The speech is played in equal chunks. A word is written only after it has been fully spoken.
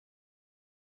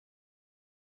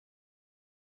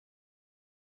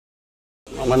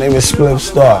My name is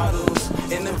Spliffstar,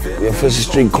 the official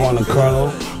street corner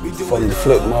colonel from the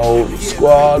Flip Mode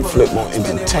Squad, Flip Mode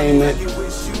Entertainment,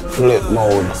 Flip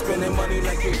Mode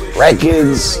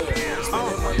Records,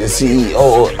 the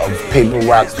CEO of Paper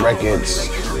Rock Records,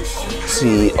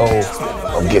 CEO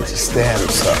of Get the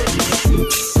Stamps Up.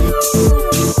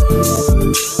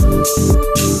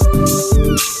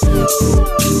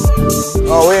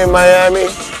 Oh, we in Miami.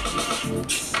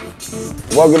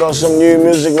 Working on some new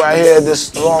music right here.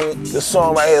 This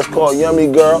song right here is called Yummy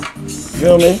Girl.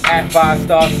 Feel me? At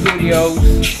Spliffstar Studios.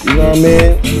 You know what I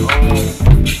mean?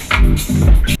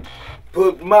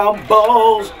 Put my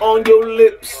balls on your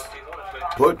lips.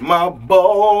 Put my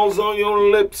balls on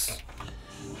your lips.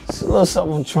 It's a little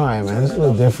something I'm trying, man. It's a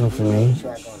little different for me.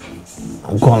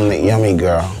 I'm calling it Yummy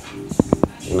Girl.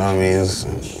 You know what I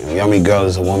mean? Yummy Girl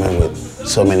is a woman with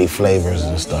so many flavors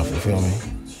and stuff, you feel me?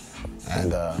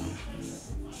 And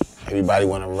everybody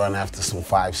want to run after some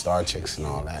 5-star chicks and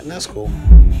all that, and that's cool.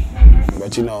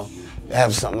 But you know, they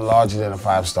have something larger than a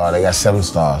 5-star. They got 7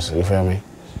 stars, you feel me?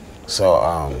 So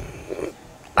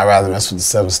I'd rather mess with the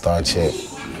 7-star chick.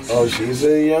 Oh, she's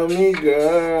a yummy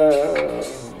girl.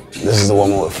 This is the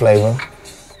woman with flavor.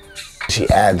 She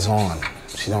adds on.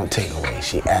 She don't take away,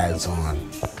 she adds on.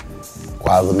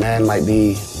 While the man might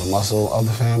be the muscle of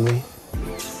the family,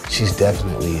 she's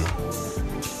definitely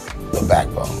the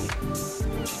backbone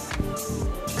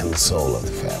and the soul of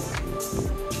the family.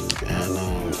 And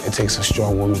it takes a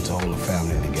strong woman to hold a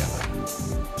family together.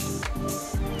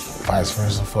 Vice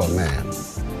versa for a man.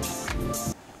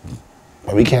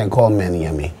 But we can't call men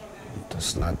yummy.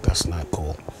 That's not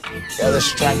cool. Yeah,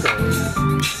 let's track it.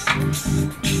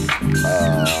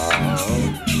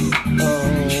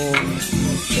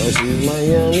 She's my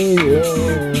yummy girl.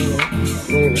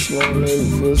 Make a small lady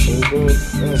feel so good.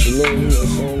 That's a lady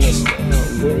that's on my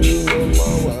style. Girl, you know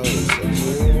my wild.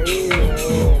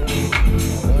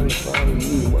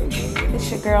 It's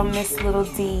your girl, Miss Little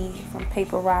D from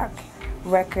Paper Rock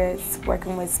Records,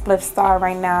 working with Spliffstar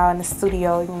right now in the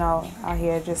studio, you know, out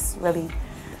here just really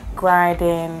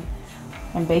grinding.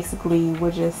 And basically,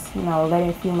 we're just, you know,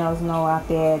 letting females know out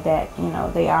there that, you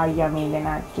know, they are yummy. They're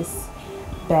not just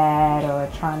bad or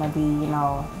trying to be, you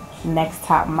know, next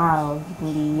top model. You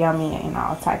can be yummy in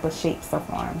all type of shapes or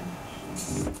form.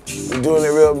 We're doing it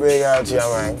real big out here,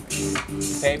 man.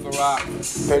 Paper Rock.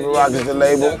 Paper Rock is the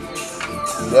label.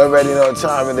 You already know what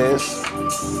time it is.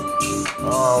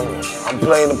 I'm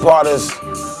playing the part as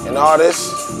an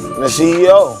artist and a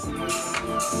CEO.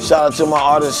 Shout out to my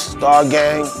artist, Star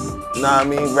Gang, you know what I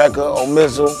mean, Wrecker,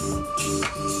 O'Mizzle.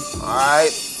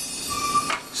 Alright.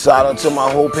 Shout out to my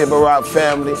whole Paper Rock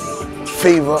family,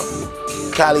 Fever,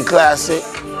 Cali Classic,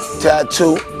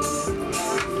 Tattoo,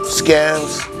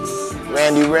 Scams,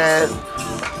 Randy Rand,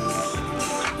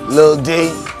 Lil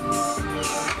D.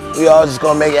 We all just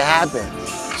gonna make it happen.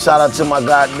 Shout out to my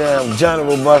goddamn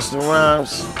General Busta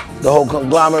Rhymes, the whole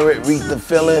conglomerate, Reek the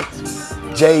Feeling,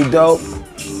 J Dope.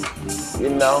 You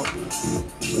know,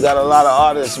 we got a lot of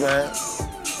artists, man.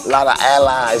 A lot of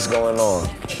allies going on.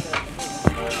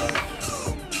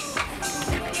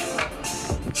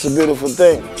 It's a beautiful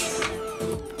thing.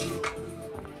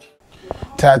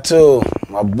 Tattoo,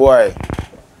 my boy.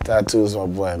 Tattoo is my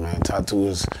boy, man. Tattoo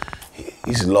is,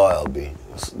 he's loyal, B.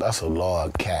 That's a loyal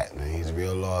cat, man. He's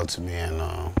real loyal to me, and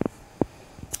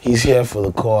he's here for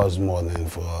the cause more than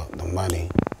for the money.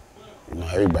 You know,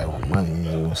 everybody wants money,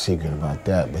 ain't no secret about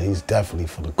that, but he's definitely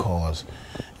for the cause.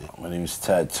 My name is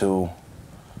Tattoo,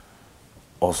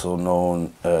 also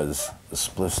known as the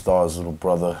Spliffstar's little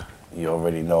brother. You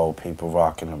already know, Paper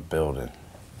Rock in the building.